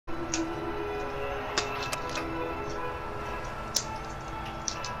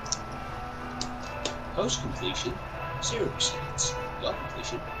Post completion, 0%. Your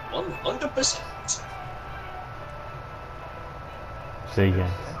completion, 100%. See ya.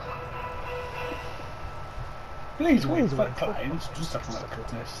 Please wait for times, just have to let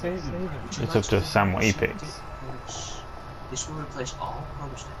goodness save him. It's up to Sam what he picks. This will replace all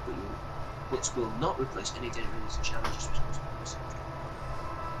progress, but will not replace any data rules and challenges.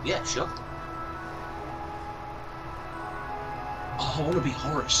 Yeah, sure. Oh, I want to be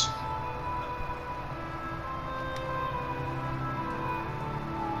Horus.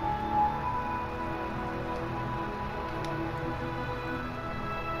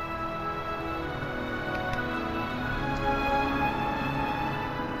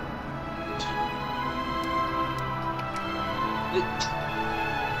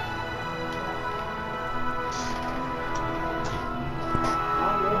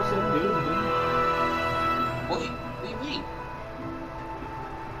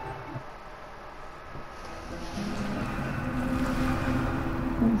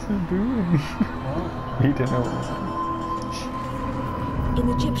 He didn't know. In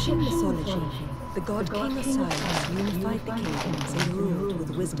Egyptian mythology, the god King Osiris unified the kingdoms and ruled with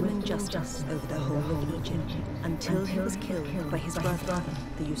wisdom and justice over the whole of Egypt, until he was killed by his brother,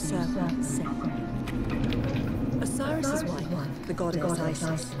 the usurper Seth. Osiris's wife, the goddess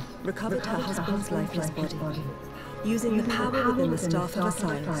Isis, recovered her husband's lifeless body. Using the power within the staff of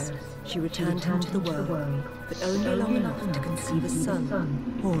Osiris, she returned him to the world, but only long enough to conceive a son,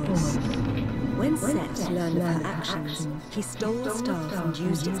 Horus. When Set learned of her actions, he stole the staff and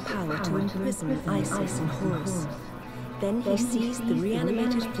used its power to imprison Isis and Horus. Then he seized the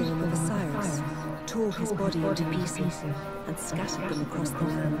reanimated form of Osiris, tore his body into pieces, and scattered them across the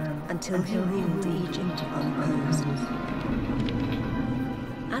land until he ruled Egypt unopposed.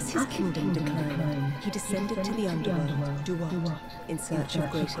 As his kingdom declined, he descended to the underworld, Duat, in search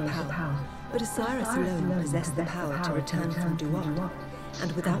of greater power. But Osiris alone possessed the power to return from Duat,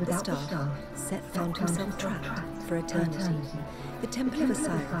 and without the staff, Set found himself trapped for eternity. The Temple of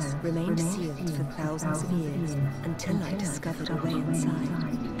Osiris remained sealed for thousands of years, until I discovered a way inside.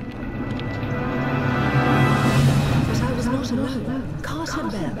 But I was not alone. Carter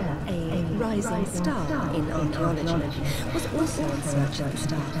Bell, a rising star in archaeology, was also in search of the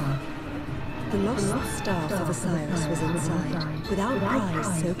star. The lost staff of Osiris was inside. Without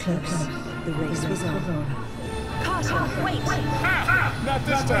prize so close, the race was on. Carter, wait! Not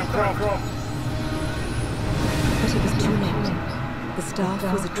this time, Croft! But it was too late. The staff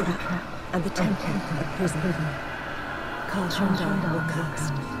was a trap, and the temple a prison. Carter and I were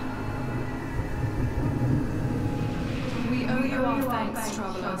cursed. We owe you our thanks,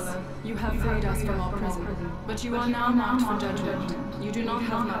 travelers. You have freed us from our prison. But you are now marked for judgment. You do not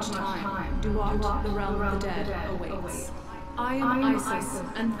have much time. Duat, the realm of the dead, awaits. I am Isis,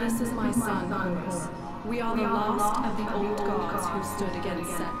 and this is my son, Horus. We are the last of the old gods who stood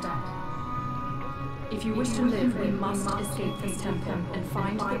against Set. If you wish to live, we must escape this temple and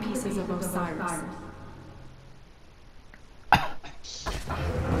find the pieces of Osiris.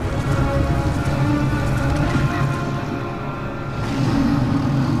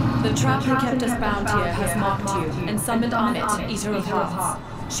 The trap that kept us bound here has marked you and summoned Ammit, Eater of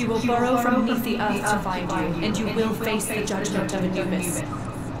Hearts. She will burrow from beneath the earth to find you, and you will face the judgment of Anubis.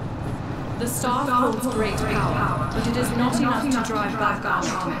 The staff holds great power, but it is not enough to drive back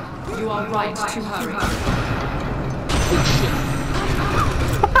Ammit. You are right to hurry.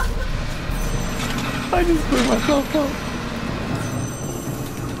 I just blew myself up.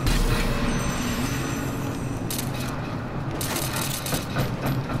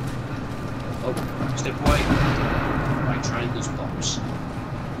 Oh, step away. Right triangles box.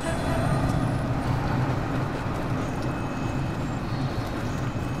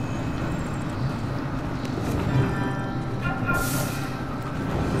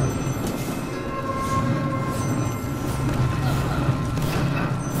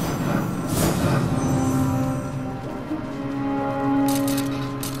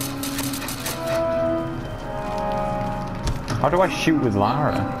 How do I shoot with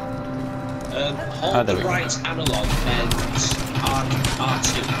Lara? Hold the right analog and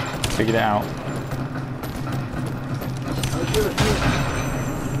R2. Figured it out.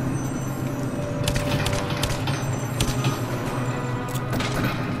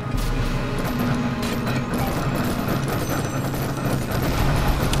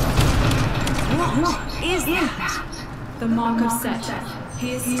 What is that? The mark of Set. He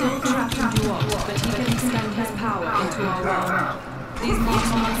is still trapped in Duat, but he can extend his power into our world. These marks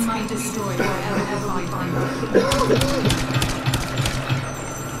must be destroyed wherever we find them.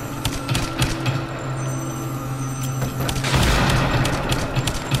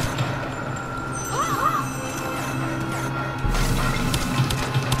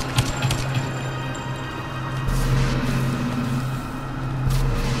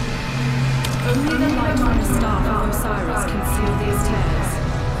 Only the light on the staff of Osiris can seal these tears.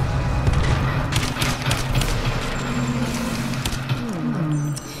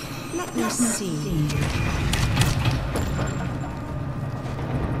 Let me see.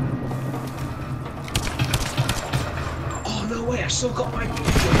 Oh, no way, I still got my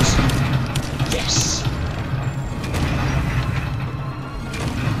guns. Yes!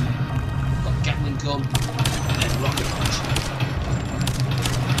 Got Gatling gun and rocket launcher.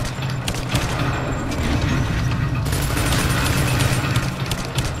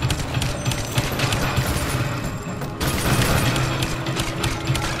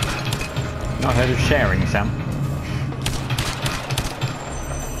 Not heard of sharing, Sam.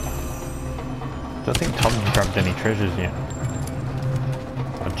 Don't think Tom's grabbed any treasures yet.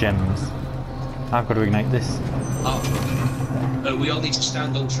 Or gems. I've got to ignite this. Oh. We all need to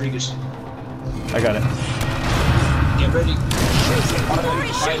stand on triggers. I got it. Get ready.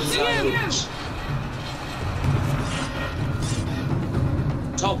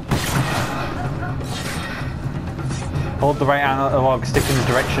 Tom. Hold the right analog stick in the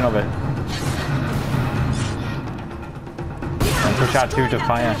direction of it. And push R2 to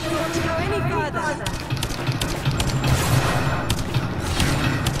fire.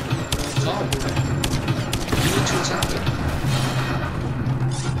 Tom. You need to attack it.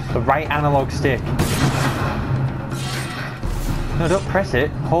 The right analog stick. No, don't press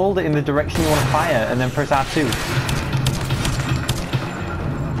it. Hold it in the direction you want to fire and then press R2.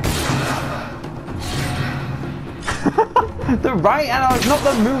 The right analog, not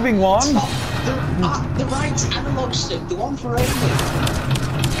the moving one. The right analog stick, the one for aiming.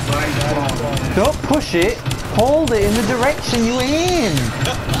 Don't push it. Hold it in the direction you aim.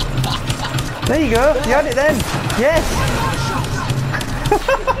 There you go. You had it then. Yes.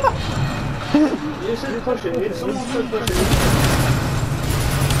 You said push it. Someone said push it.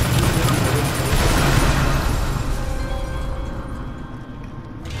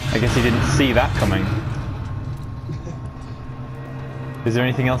 I guess he didn't see that coming. Is there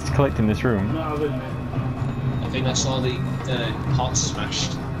anything else to collect in this room? No, I didn't. I think I saw the pot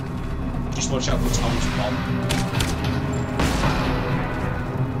smashed. Just watch out for Tom's bomb.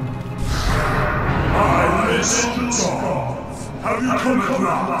 I listen, gods. Have you come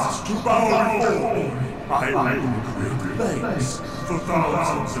at last to bow before me? I owe you great thanks. For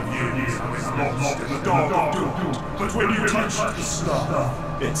thousands of years I was lost in the dark of doom. But when you touched the star,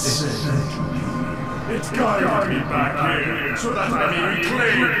 it said to me. It guided me back here so that I may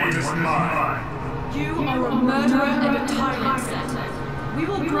reclaim what is mine. You are a murderer and a tyrant, Set. We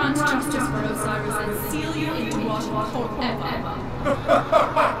will grant justice for Osiris and seal you into water forever.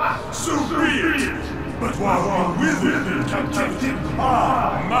 So be it! But while we're with him in captivity,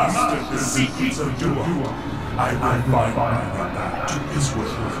 I mastered the secrets of Dua. I will find my way back to his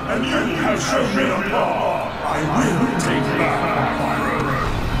world, and you have shown me the path. I will take back my road.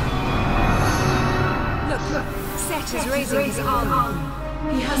 Look, Set is raising his arm.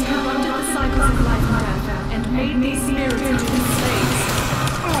 He has corrupted the cycles of life and death and made these spirits into his slaves.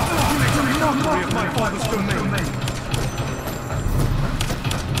 My father's domain.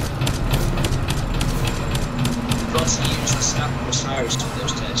 Plus, he used the snap of Osiris to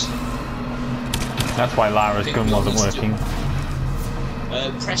those tests. That's why Lara's gun wasn't working.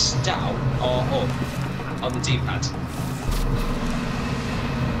 Press down or up on the D-pad.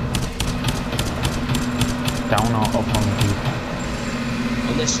 Down or up on the D-pad.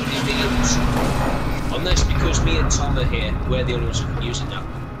 Unless because me and Tom are here, we're the only ones who can use it now.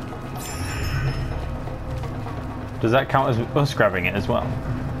 Does that count as us grabbing it as well?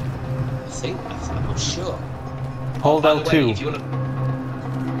 I'm not sure. Hold By the L2. way, if you wanna,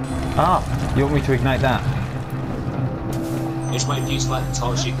 Ah, you want me to ignite that? just might use like the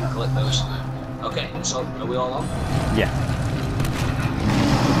torch, you can collect those. Okay, so are we all on? Yeah.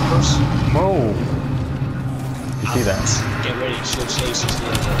 Cross. Whoa. You see that? Get ready to show chases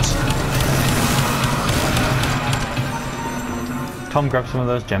near those. Tom, grab some of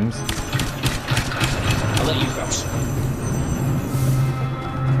those gems. I'll let you grab some.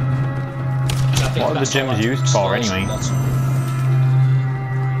 What are the gems used for anyway?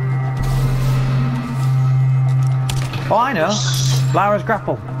 Oh, I know. Lara's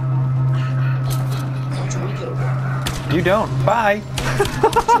grapple. You don't. Bye.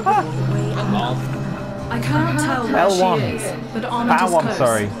 I cannot tell where L1. she is, but Armit is R1, close.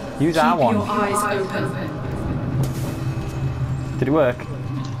 sorry. Use Keep R1. your eyes open. Did it work?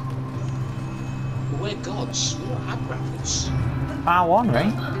 We're gods. We don't have grapples. R1,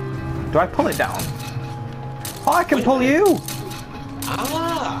 right? Do I pull it down? Oh, I can pull you!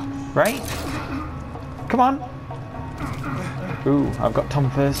 Ah! Right? Come on. Ooh, I've got Tom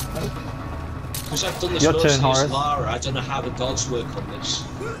first. Because I've done this Your mostly turn, as Horace. Lara, I don't know how the gods work on this.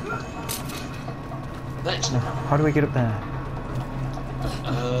 Next. How do we get up there?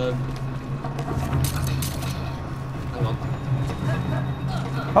 Hang on.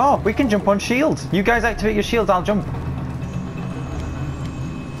 Oh, we can jump on shields. You guys activate your shields, I'll jump.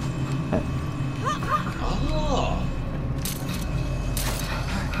 Oh,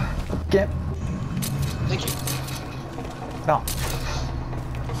 Get. thank you. Oh.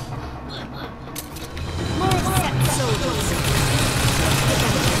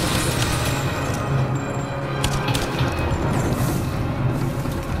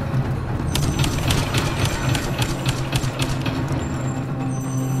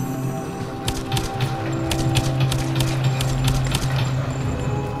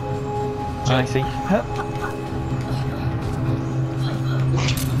 I see. Huh.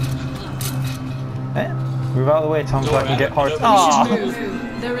 Move out of the way, Tom, so I can get Horace. Oh.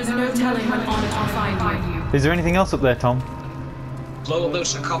 There is no telling when Onyx will find you. Is there anything else up there, Tom? Blow up those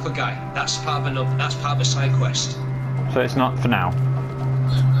sarcophagus guy. That's part of a side quest. So it's not for now.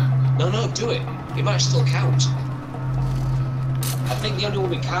 No, do it. It might still count. I think the only one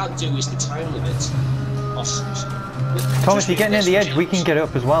we can't do is the time limit. Osiris. Tom, if you get near the edge, we can get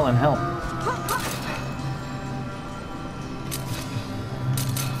up as well and help.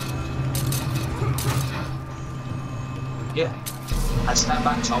 Yeah. And stand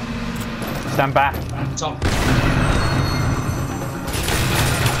back, Tom. Stand back. Tom.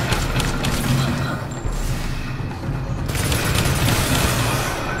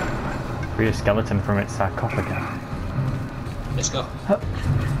 Free a skeleton from its sarcophagus. Let's go.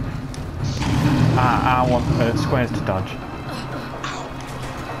 I want squares to dodge.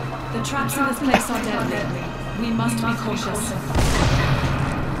 The traps in this place are deadly. We must be cautious.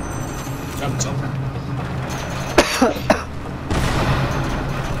 Jump, Tom.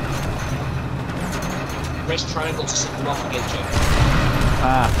 Press triangle to set them off again, Joe.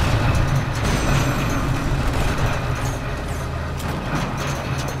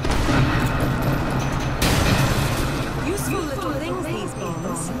 Useful little things, these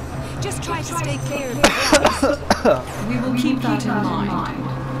bombs. Just try to stay clear of the We will keep that in mind.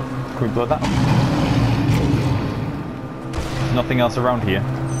 Can we blow that up? Nothing else around here.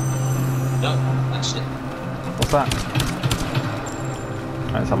 No, that's it. What's that?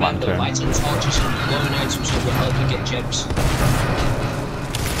 That's a Remember, lantern. lighting torches and blowing items will help you get gems.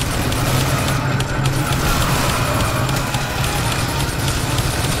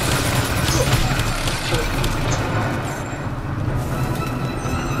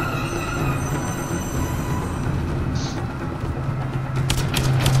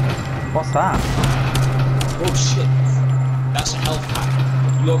 What's that? Oh shit! That's a health pack.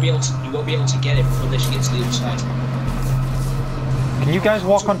 You won't be able to get it unless you get to the other side. Can you guys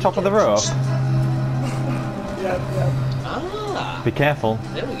walk on top of the rope? Ah, Be careful.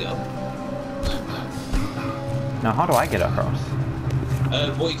 there we go. Now, how do I get across?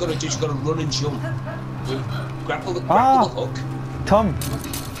 What you gotta do is you gotta run and jump. Grapple the hook. Tom!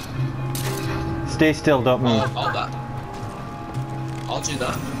 Stay still, don't move. All that. I'll do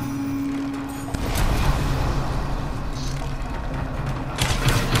that.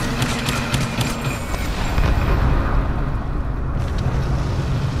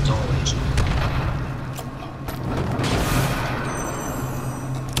 Always.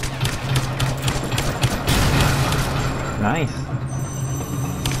 Nice.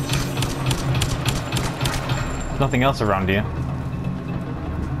 Nothing else around here.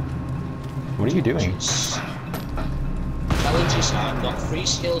 What are you doing? Challenges are not free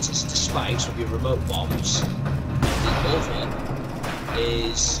skeletons to spikes with your remote bombs. The other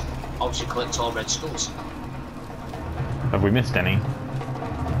is obviously collect all red skulls. Have we missed any?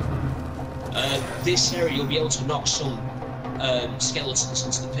 This area you'll be able to knock some skeletons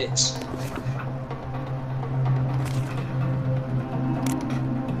into the pits.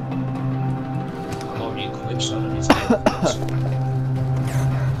 I'm already equipped, so I don't need to get those.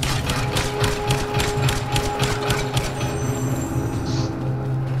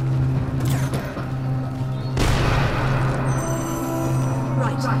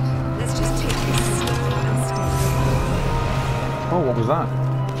 Right, let's just take this slow and steady. Oh, what was that?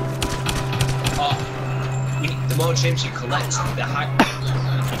 The more gems you collect, the higher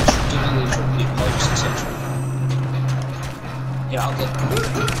you double your points, etc. Yeah, I'll get.